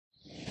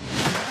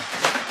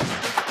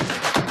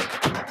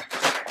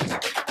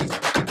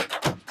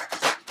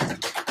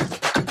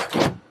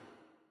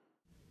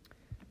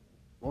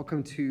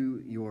Welcome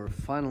to your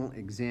final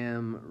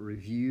exam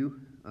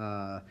review.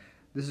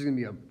 This is going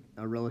to be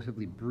a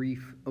relatively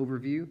brief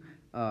overview,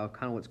 kind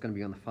of what's going to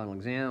be on the final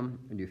exam.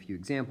 I'm going to do a few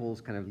examples,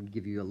 kind of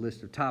give you a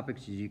list of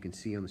topics as you can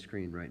see on the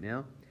screen right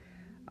now.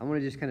 I want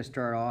to just kind of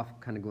start off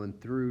kind of going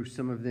through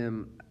some of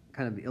them,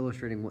 kind of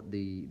illustrating what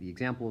the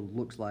example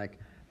looks like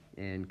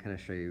and kind of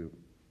show you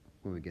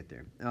when we get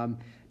there.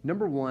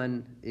 Number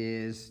one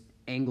is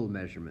angle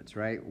measurements,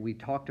 right? We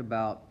talked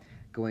about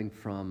going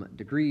from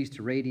degrees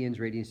to radians,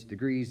 radians to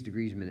degrees,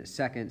 degrees, minutes,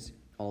 seconds,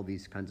 all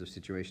these kinds of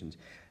situations.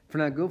 For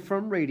now, go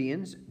from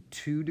radians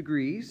to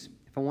degrees.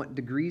 If I want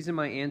degrees in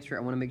my answer,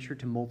 I want to make sure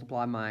to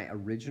multiply my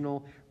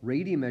original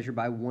radian measure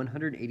by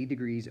 180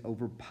 degrees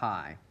over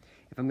pi.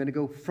 If I'm going to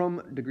go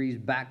from degrees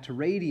back to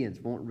radians,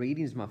 if I want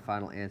radians as my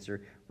final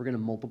answer, we're going to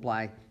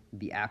multiply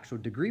the actual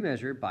degree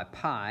measure by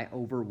pi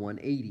over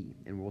 180,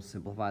 and we'll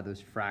simplify those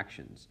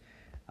fractions.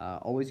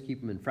 Always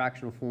keep them in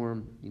fractional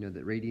form. You know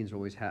that radians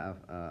always have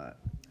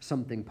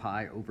something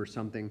pi over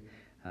something,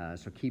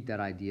 so keep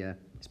that idea,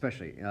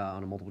 especially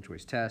on a multiple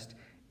choice test.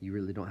 You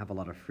really don't have a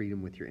lot of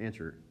freedom with your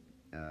answer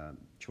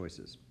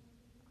choices.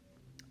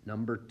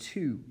 Number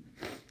two,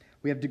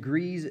 we have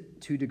degrees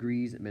to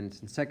degrees, minutes,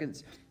 and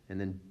seconds, and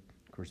then,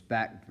 of course,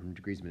 back from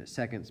degrees, minutes,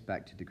 seconds,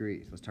 back to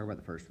degrees. Let's talk about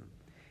the first one.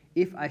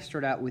 If I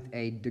start out with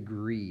a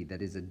degree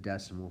that is a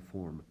decimal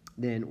form,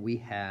 then we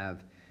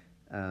have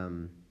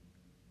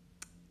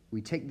we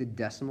take the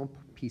decimal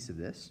piece of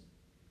this,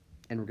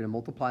 and we're going to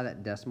multiply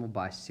that decimal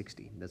by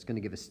 60. That's going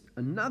to give us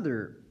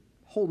another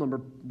whole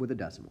number with a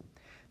decimal.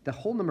 The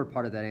whole number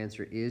part of that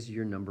answer is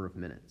your number of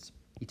minutes.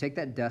 You take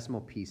that decimal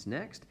piece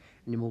next,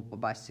 and you multiply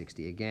by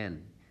 60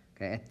 again.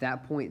 Okay, at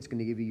that point, it's going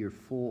to give you your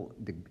full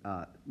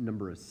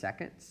number of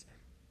seconds.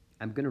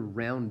 I'm going to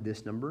round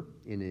this number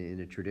in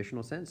a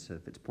traditional sense. So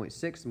if it's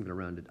 0.6, I'm going to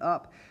round it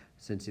up.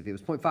 Since if it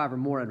was 0.5 or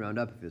more, I'd round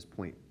up. If it was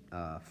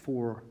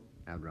 0.4,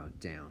 I'd round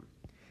down.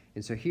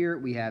 And so here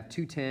we have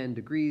 210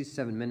 degrees,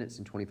 7 minutes,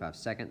 and 25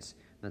 seconds.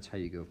 That's how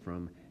you go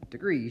from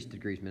degrees to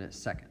degrees, minutes,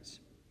 seconds.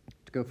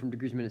 To go from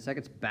degrees, minutes,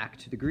 seconds back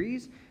to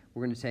degrees,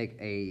 we're going to take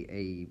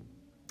an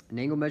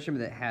angle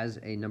measurement that has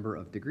a number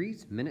of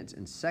degrees, minutes,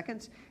 and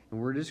seconds,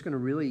 and we're just going to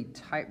really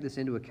type this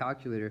into a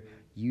calculator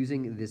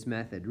using this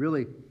method.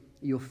 Really,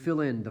 you'll fill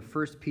in the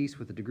first piece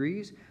with the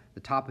degrees. The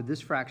top of this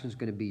fraction is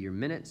going to be your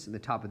minutes, and the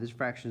top of this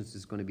fraction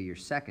is going to be your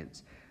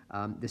seconds.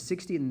 The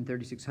 60 and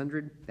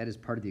 3600, that is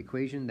part of the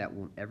equation. That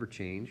won't ever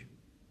change.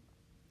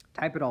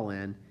 Type it all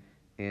in,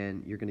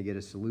 and you're going to get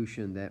a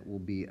solution that will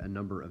be a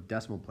number of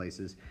decimal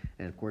places.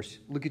 And of course,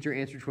 look at your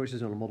answer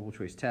choices on a multiple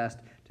choice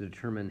test to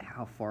determine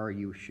how far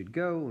you should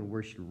go and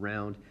where you should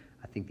round.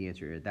 I think the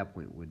answer at that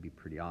point would be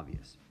pretty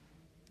obvious.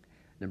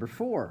 Number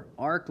four,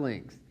 arc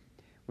length.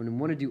 When we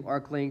want to do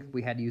arc length,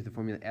 we had to use the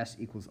formula S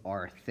equals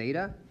R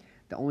theta.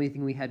 The only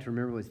thing we had to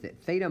remember was that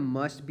theta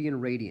must be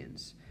in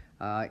radians.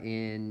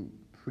 In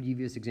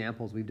previous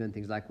examples, we've done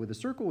things like with a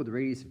circle with a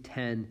radius of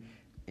 10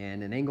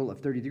 and an angle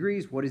of 30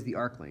 degrees, what is the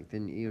arc length?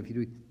 And if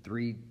you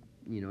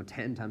do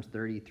 10 times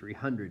 30,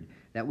 300,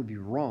 that would be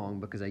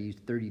wrong because I used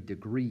 30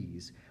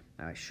 degrees.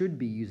 I should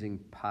be using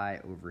pi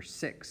over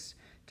 6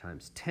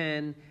 times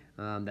 10.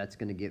 That's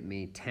going to give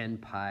me 10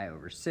 pi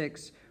over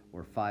 6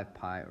 or 5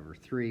 pi over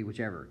 3,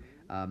 whichever.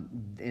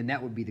 And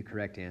that would be the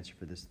correct answer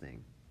for this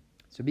thing.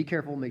 So be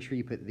careful, make sure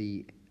you put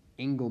the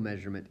angle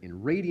measurement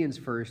in radians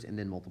first and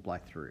then multiply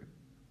through.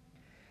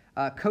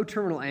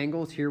 Coterminal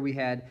angles, here we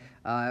had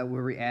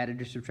where we added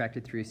or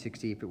subtracted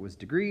 360 if it was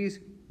degrees.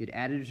 You'd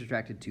added or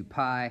subtracted 2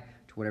 pi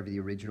to whatever the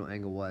original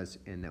angle was,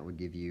 and that would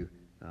give you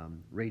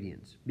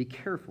radians. Be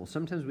careful.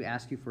 Sometimes we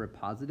ask you for a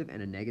positive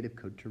and a negative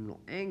coterminal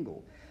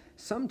angle.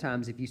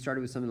 Sometimes if you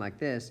started with something like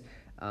this,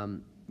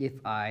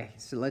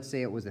 so let's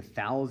say it was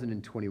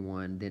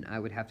 1,021, then I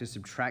would have to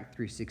subtract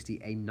 360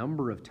 a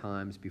number of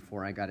times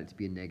before I got it to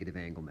be a negative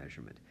angle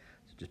measurement.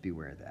 So just be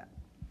aware of that.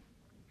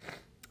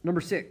 Number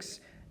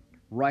 6.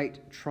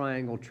 Right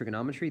triangle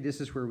trigonometry.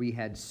 This is where we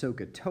had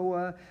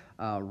SOHCAHTOA,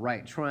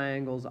 right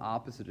triangles,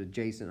 opposite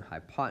adjacent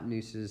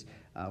hypotenuses.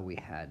 We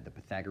had the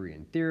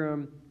Pythagorean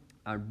theorem.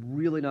 I'm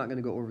really not going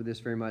to go over this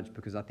very much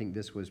because I think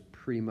this was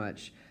pretty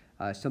much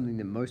something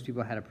that most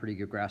people had a pretty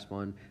good grasp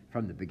on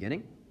from the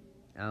beginning.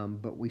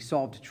 But we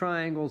solved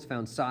triangles,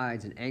 found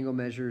sides and angle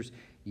measures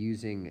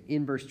using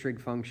inverse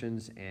trig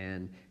functions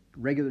and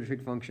regular trig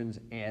functions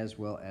as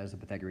well as the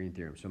Pythagorean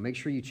theorem. So make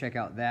sure you check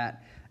out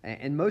that.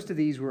 And most of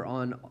these were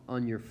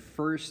on your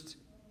first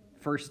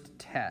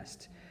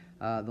test.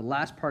 The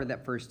last part of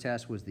that first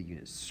test was the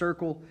unit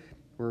circle,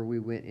 where we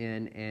went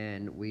in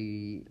and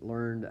we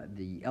learned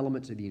the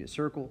elements of the unit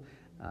circle.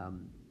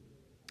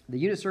 The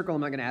unit circle,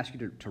 I'm not going to ask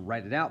you to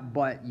write it out,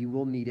 but you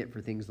will need it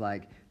for things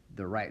like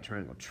the right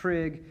triangle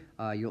trig.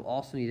 You'll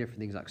also need it for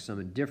things like sum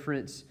and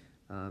difference,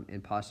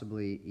 and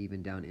possibly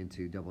even down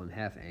into double and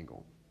half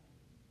angle.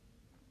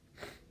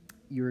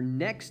 Your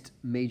next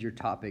major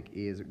topic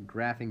is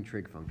graphing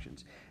trig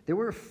functions. There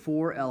were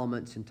 4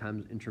 elements in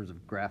terms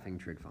of graphing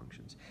trig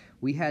functions.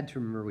 We had to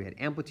remember we had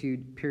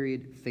amplitude,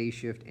 period, phase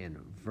shift, and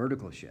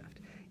vertical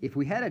shift. If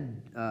we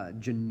had a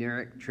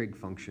generic trig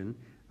function,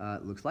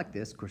 looks like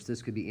this. Of course,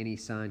 this could be any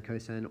sine,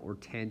 cosine, or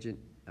tangent,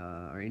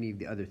 or any of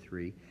the other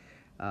three.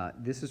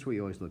 This is what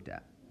you always looked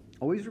at.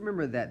 Always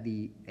remember that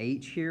the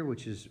h here,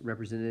 which is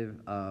representative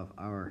of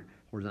our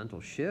horizontal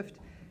shift,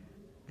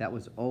 that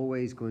was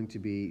always going to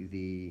be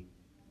the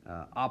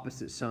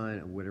opposite sign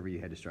of whatever you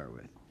had to start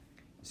with.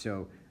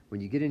 So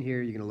when you get in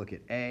here, you're going to look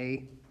at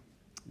A.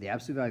 The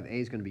absolute value of A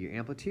is going to be your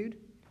amplitude.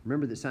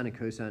 Remember that sine and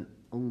cosine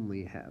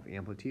only have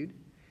amplitude.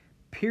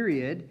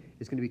 Period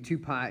is going to be 2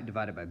 pi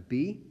divided by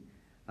B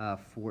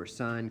for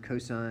sine,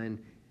 cosine,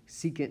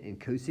 secant, and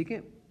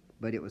cosecant,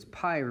 but it was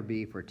pi over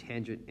B for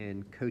tangent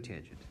and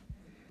cotangent.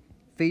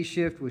 Phase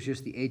shift was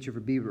just the h over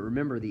b, but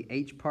remember the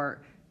h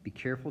part, be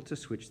careful to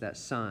switch that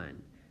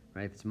sign,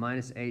 right? If it's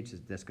minus h,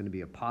 that's going to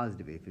be a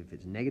positive h. If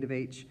it's negative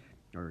h,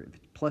 or if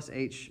it's plus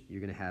h,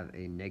 you're going to have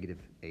a negative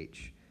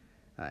h.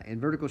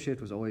 And vertical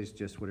shift was always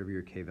just whatever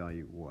your k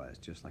value was,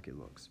 just like it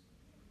looks.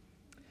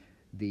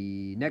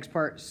 The next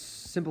part,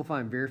 simplify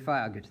and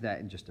verify, I'll get to that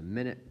in just a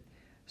minute.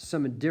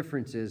 Sum and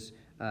differences,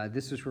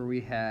 this is where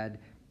we had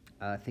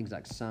things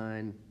like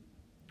sine.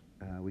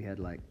 We had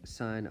like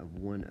sine of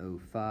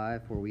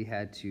 105, where we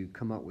had to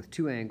come up with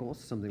two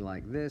angles, something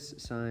like this,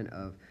 sine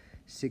of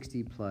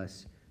 60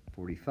 plus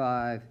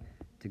 45,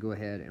 to go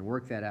ahead and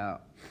work that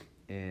out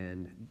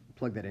and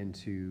plug that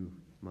into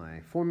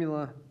my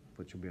formula,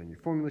 which will be on your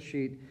formula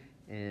sheet,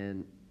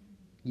 and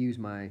use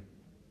my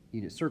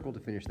unit circle to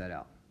finish that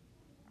out.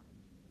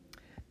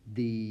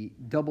 The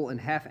double and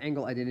half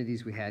angle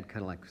identities we had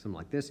kind of like something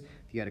like this.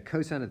 If you had a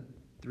cosine of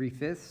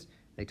 3/5,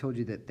 they told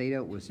you that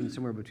theta was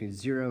somewhere between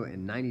 0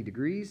 and 90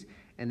 degrees,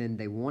 and then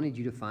they wanted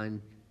you to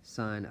find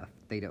sine of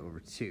theta over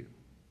 2.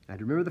 I had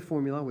to remember the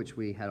formula, which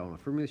we had on the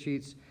formula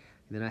sheets,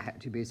 and then I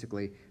had to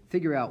basically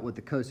figure out what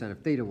the cosine of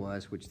theta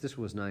was, which this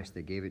was nice,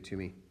 they gave it to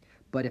me.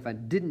 But if I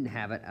didn't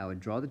have it, I would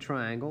draw the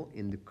triangle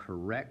in the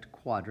correct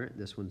quadrant.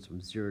 This one's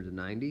from 0 to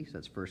 90, so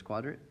that's first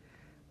quadrant.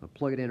 I'm going to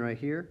plug it in right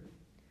here,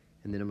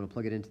 and then I'm going to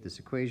plug it into this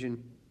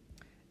equation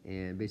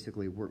and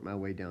basically work my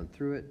way down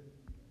through it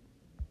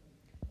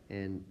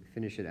and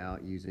finish it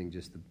out using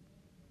just the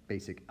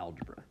basic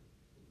algebra.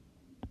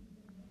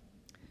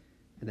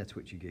 And that's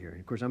what you get here.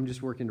 Of course, I'm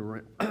just working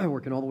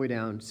working all the way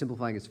down,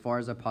 simplifying as far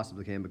as I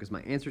possibly can, because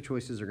my answer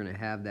choices are going to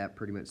have that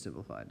pretty much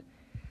simplified.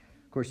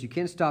 Of course, you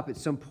can stop at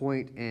some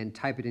point and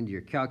type it into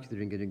your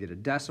calculator and get a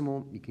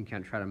decimal. You can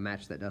kind of try to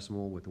match that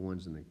decimal with the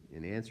ones in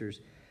the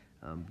answers.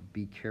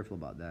 Be careful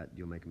about that.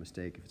 You'll make a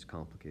mistake if it's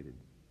complicated.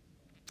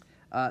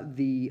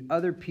 The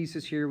other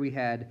pieces here, we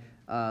had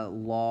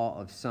law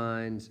of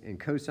sines and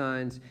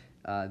cosines.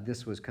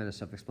 This was kind of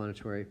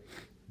self-explanatory.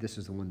 This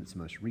is the one that's the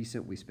most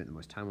recent. We spent the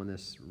most time on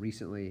this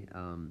recently.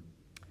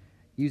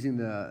 Using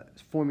the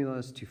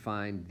formulas to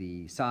find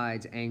the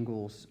sides,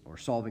 angles, or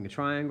solving a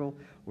triangle,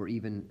 or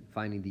even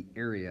finding the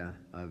area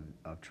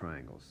of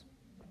triangles.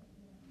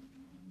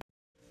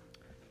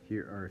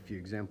 Here are a few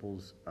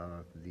examples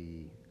of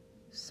the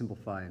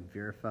simplify and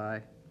verify.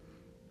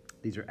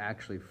 These are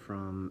actually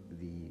from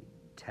the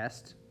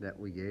test that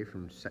we gave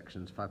from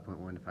sections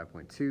 5.1 to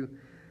 5.2.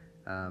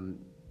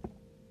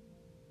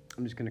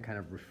 I'm just going to kind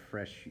of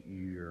refresh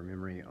your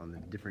memory on the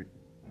different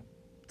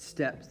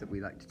steps that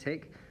we like to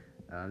take.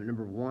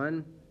 Number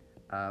one,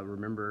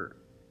 remember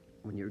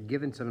when you're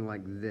given something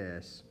like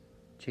this,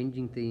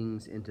 changing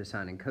things into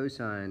sine and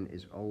cosine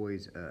is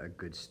always a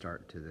good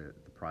start to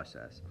the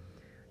process.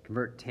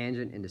 Convert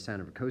tangent into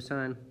sine over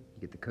cosine,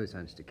 you get the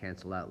cosines to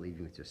cancel out,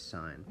 leaving with just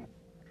sine.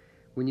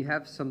 When you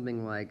have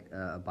something like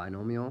a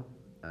binomial,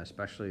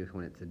 especially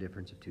when it's the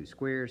difference of two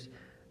squares,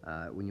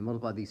 when you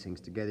multiply these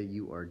things together,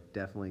 you are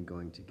definitely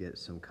going to get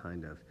some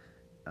kind of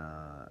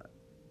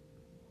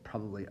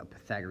probably a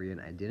Pythagorean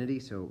identity.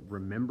 So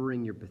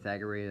remembering your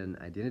Pythagorean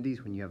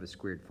identities when you have a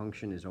squared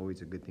function is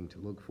always a good thing to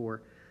look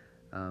for.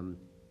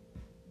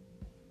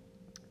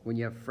 When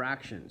you have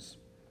fractions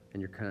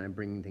and you're kind of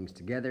bringing things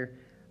together,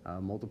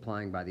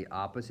 multiplying by the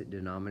opposite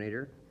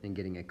denominator and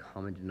getting a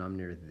common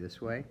denominator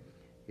this way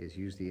is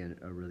usually a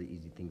really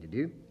easy thing to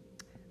do.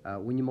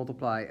 When you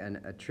multiply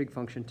a trig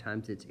function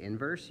times its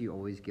inverse, you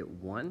always get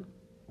 1.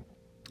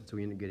 So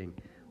we end up getting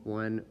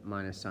 1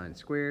 minus sine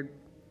squared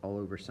all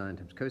over sine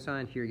times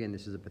cosine. Here again,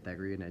 this is a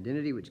Pythagorean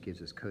identity, which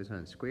gives us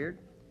cosine squared.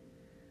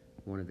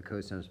 One of the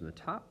cosines from the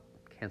top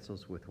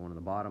cancels with one on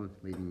the bottom,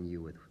 leaving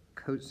you with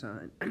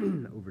cosine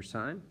over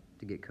sine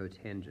to get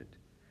cotangent.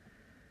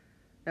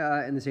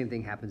 And the same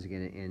thing happens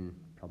again in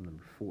problem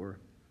number 4.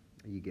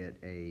 You get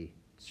a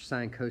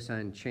sine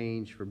cosine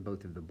change for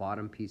both of the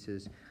bottom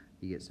pieces.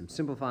 You get some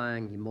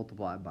simplifying, you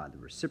multiply by the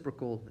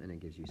reciprocal, and it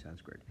gives you sine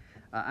squared.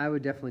 I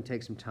would definitely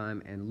take some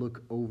time and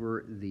look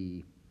over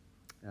the,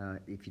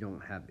 if you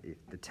don't have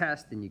the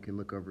test, then you can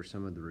look over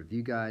some of the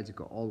review guides,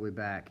 go all the way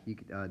back. You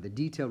could, the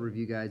detailed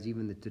review guides,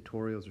 even the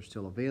tutorials are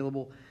still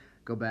available.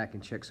 Go back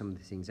and check some of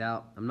these things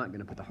out. I'm not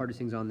gonna put the hardest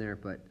things on there,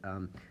 but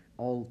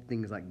all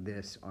things like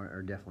this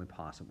are definitely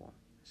possible.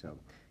 So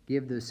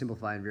give the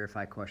simplify and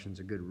verify questions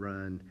a good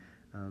run.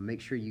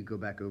 Make sure you go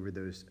back over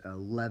those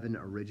 11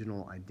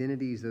 original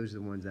identities. Those are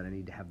the ones that I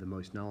need to have the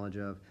most knowledge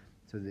of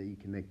so that you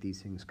can make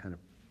these things kind of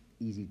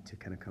easy to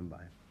kind of come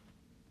by.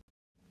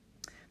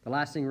 The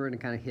last thing we're going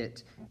to kind of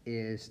hit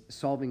is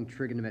solving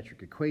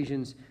trigonometric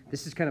equations.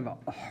 This is kind of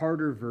a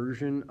harder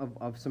version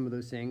of some of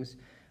those things.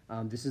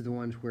 This is the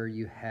ones where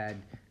you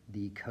had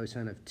the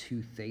cosine of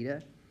 2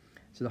 theta.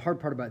 So the hard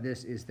part about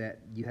this is that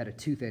you had a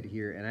 2 theta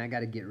here, and I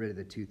got to get rid of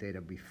the 2 theta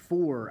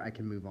before I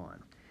can move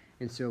on.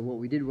 And so what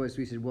we did was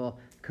we said, well,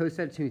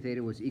 cosine of 2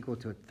 theta was equal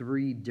to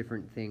 3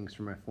 different things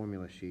from my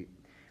formula sheet.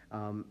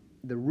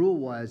 The rule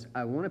was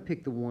I want to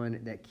pick the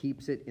one that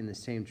keeps it in the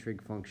same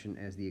trig function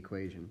as the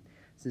equation.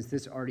 Since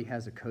this already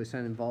has a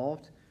cosine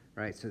involved,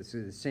 right, so it's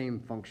the same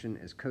function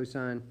as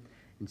cosine,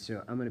 and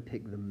so I'm going to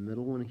pick the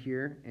middle one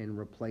here and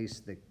replace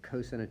the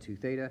cosine of 2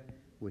 theta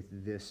with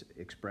this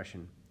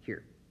expression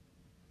here.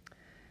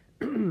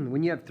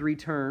 When you have 3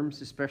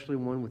 terms, especially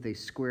one with a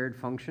squared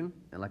function,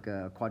 like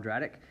a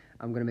quadratic,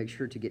 I'm going to make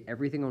sure to get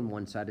everything on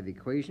one side of the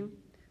equation.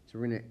 So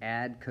we're going to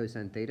add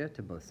cosine theta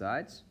to both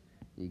sides.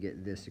 You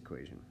get this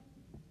equation.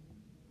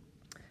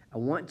 I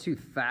want to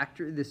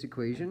factor this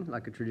equation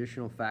like a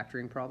traditional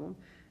factoring problem,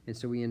 and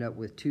so we end up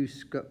with 2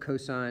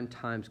 cosine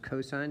times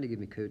cosine to give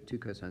me 2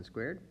 cosine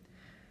squared.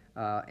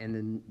 And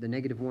then the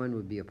negative 1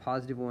 would be a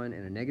positive 1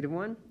 and a negative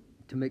 1.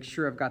 To make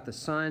sure I've got the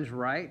signs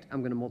right,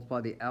 I'm going to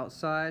multiply the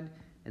outside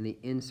and the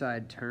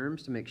inside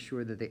terms to make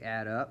sure that they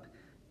add up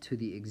to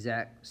the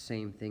exact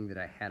same thing that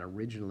I had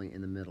originally in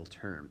the middle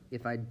term.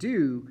 If I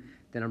do,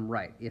 then I'm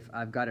right. If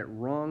I've got it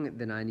wrong,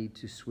 then I need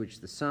to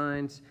switch the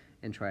signs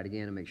and try it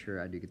again and make sure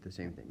I do get the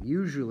same thing.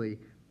 Usually,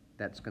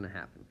 that's going to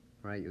happen,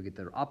 right? You'll get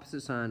the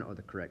opposite sign or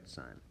the correct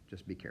sign.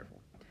 Just be careful.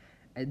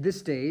 At this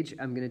stage,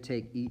 I'm going to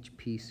take each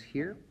piece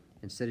here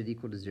and set it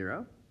equal to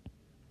 0.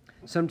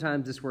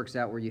 Sometimes this works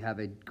out where you have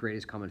a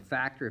greatest common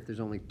factor. If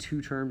there's only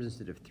 2 terms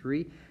instead of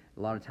 3, a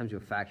lot of times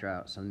you'll factor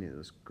out something that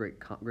was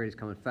greatest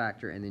common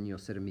factor, and then you'll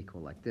set them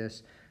equal like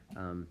this.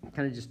 Kind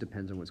of just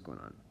depends on what's going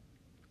on.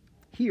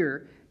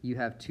 Here, you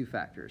have 2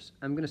 factors.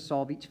 I'm going to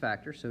solve each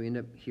factor, so we end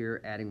up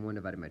here adding 1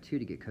 divided by 2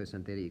 to get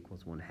cosine theta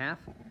equals 1/2,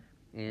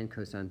 and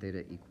cosine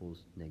theta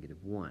equals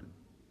 -1.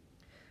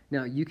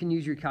 Now, you can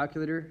use your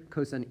calculator.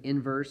 Cosine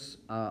inverse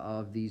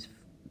of these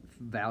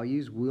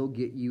values will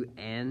get you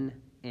an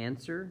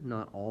answer,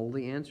 not all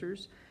the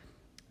answers.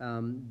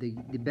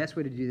 The best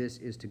way to do this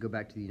is to go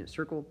back to the unit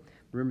circle.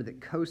 Remember that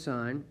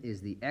cosine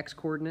is the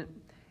x-coordinate,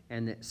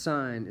 and that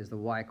sine is the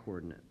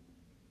y-coordinate.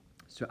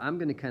 So I'm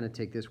going to kind of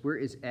take this. Where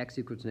is x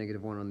equal to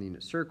 -1 on the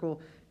unit circle?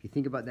 If you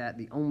think about that,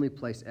 the only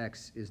place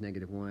x is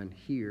 -1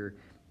 here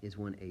is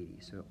 180.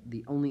 So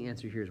the only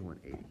answer here is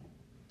 180.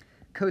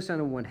 Cosine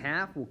of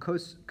 1/2, well,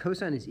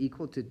 cosine is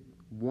equal to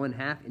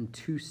 1/2 in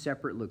 2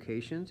 separate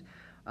locations.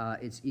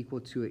 It's equal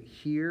to it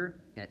here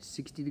at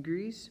 60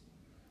 degrees,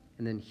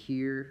 and then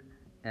here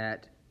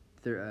at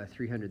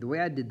 300. The way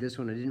I did this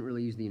one, I didn't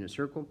really use the unit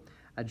circle.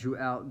 I drew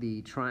out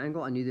the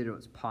triangle. I knew that it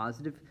was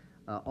positive.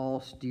 All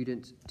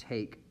students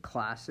take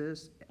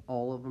classes.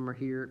 All of them are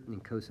here,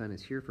 and cosine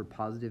is here for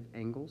positive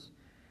angles,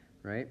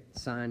 right?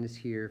 Sine is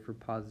here for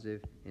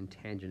positive, and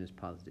tangent is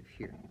positive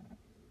here.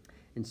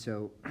 And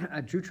so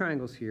I drew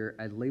triangles here.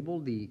 I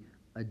labeled the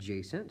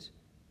adjacent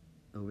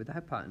over the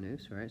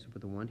hypotenuse, right? So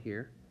put the 1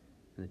 here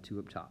and the 2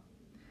 up top.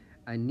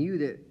 I knew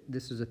that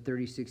this was a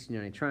 30, 60,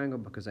 90 triangle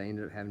because I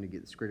ended up having to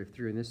get the square root of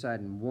 3 on this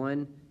side, and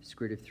 1,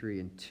 square root of 3,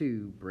 and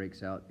 2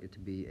 breaks out it to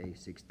be a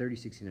 30,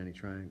 60, 90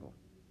 triangle.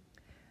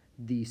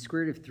 The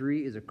square root of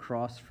 3 is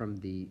across from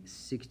the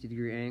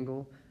 60-degree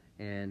angle,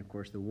 and of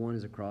course the 1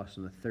 is across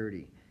from the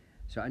 30.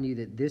 So I knew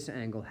that this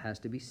angle has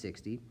to be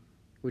 60,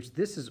 which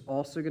this is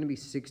also going to be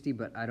 60,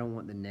 but I don't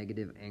want the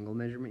negative angle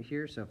measurement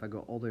here. So if I go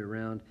all the way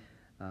around,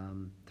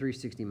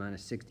 360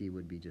 minus 60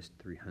 would be just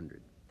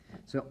 300.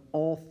 So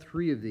all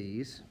 3 of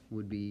these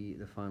would be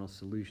the final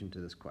solution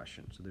to this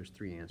question. So there's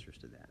 3 answers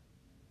to that.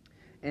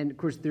 And of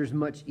course, there's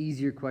much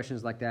easier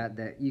questions like that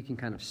that you can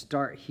kind of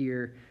start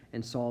here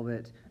and solve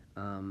it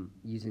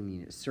using the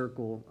unit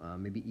circle,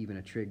 maybe even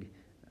a trig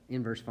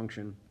inverse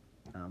function.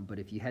 But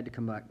if you had to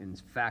come back and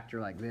factor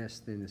like this,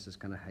 then this is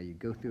kind of how you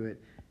go through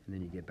it, and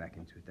then you get back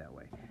into it that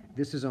way.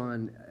 This is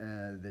on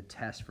the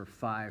test for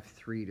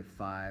 5.3 to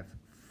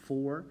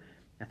 5.4.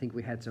 I think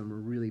we had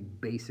some really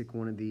basic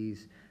one of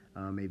these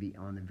maybe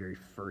on the very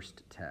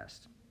first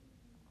test.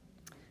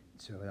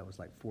 So that was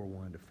like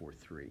 4.1 to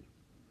 4.3.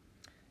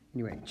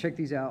 Anyway, check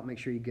these out. Make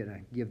sure you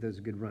give those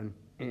a good run.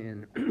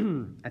 And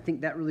I think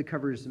that really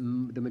covers the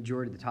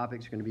majority of the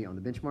topics are going to be on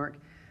the benchmark.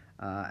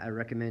 I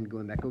recommend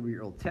going back over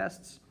your old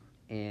tests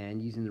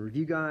and using the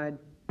review guide.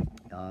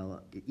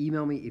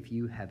 Email me if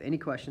you have any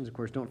questions. Of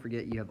course, don't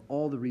forget you have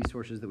all the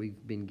resources that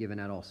we've been given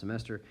out all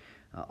semester.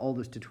 All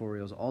those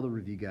tutorials, all the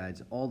review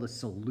guides, all the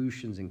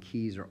solutions and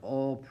keys are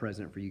all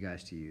present for you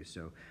guys to use.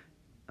 So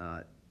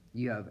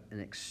you have an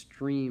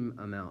extreme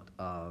amount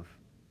of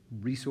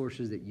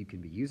resources that you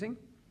can be using.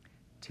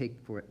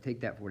 Take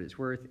that for what it's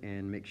worth,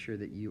 and make sure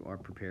that you are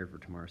prepared for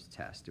tomorrow's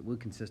test. It will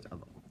consist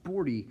of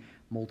 40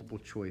 multiple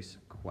choice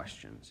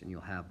questions, and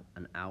you'll have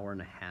an hour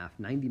and a half,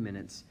 90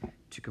 minutes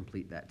to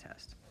complete that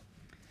test.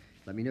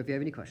 Let me know if you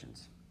have any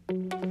questions.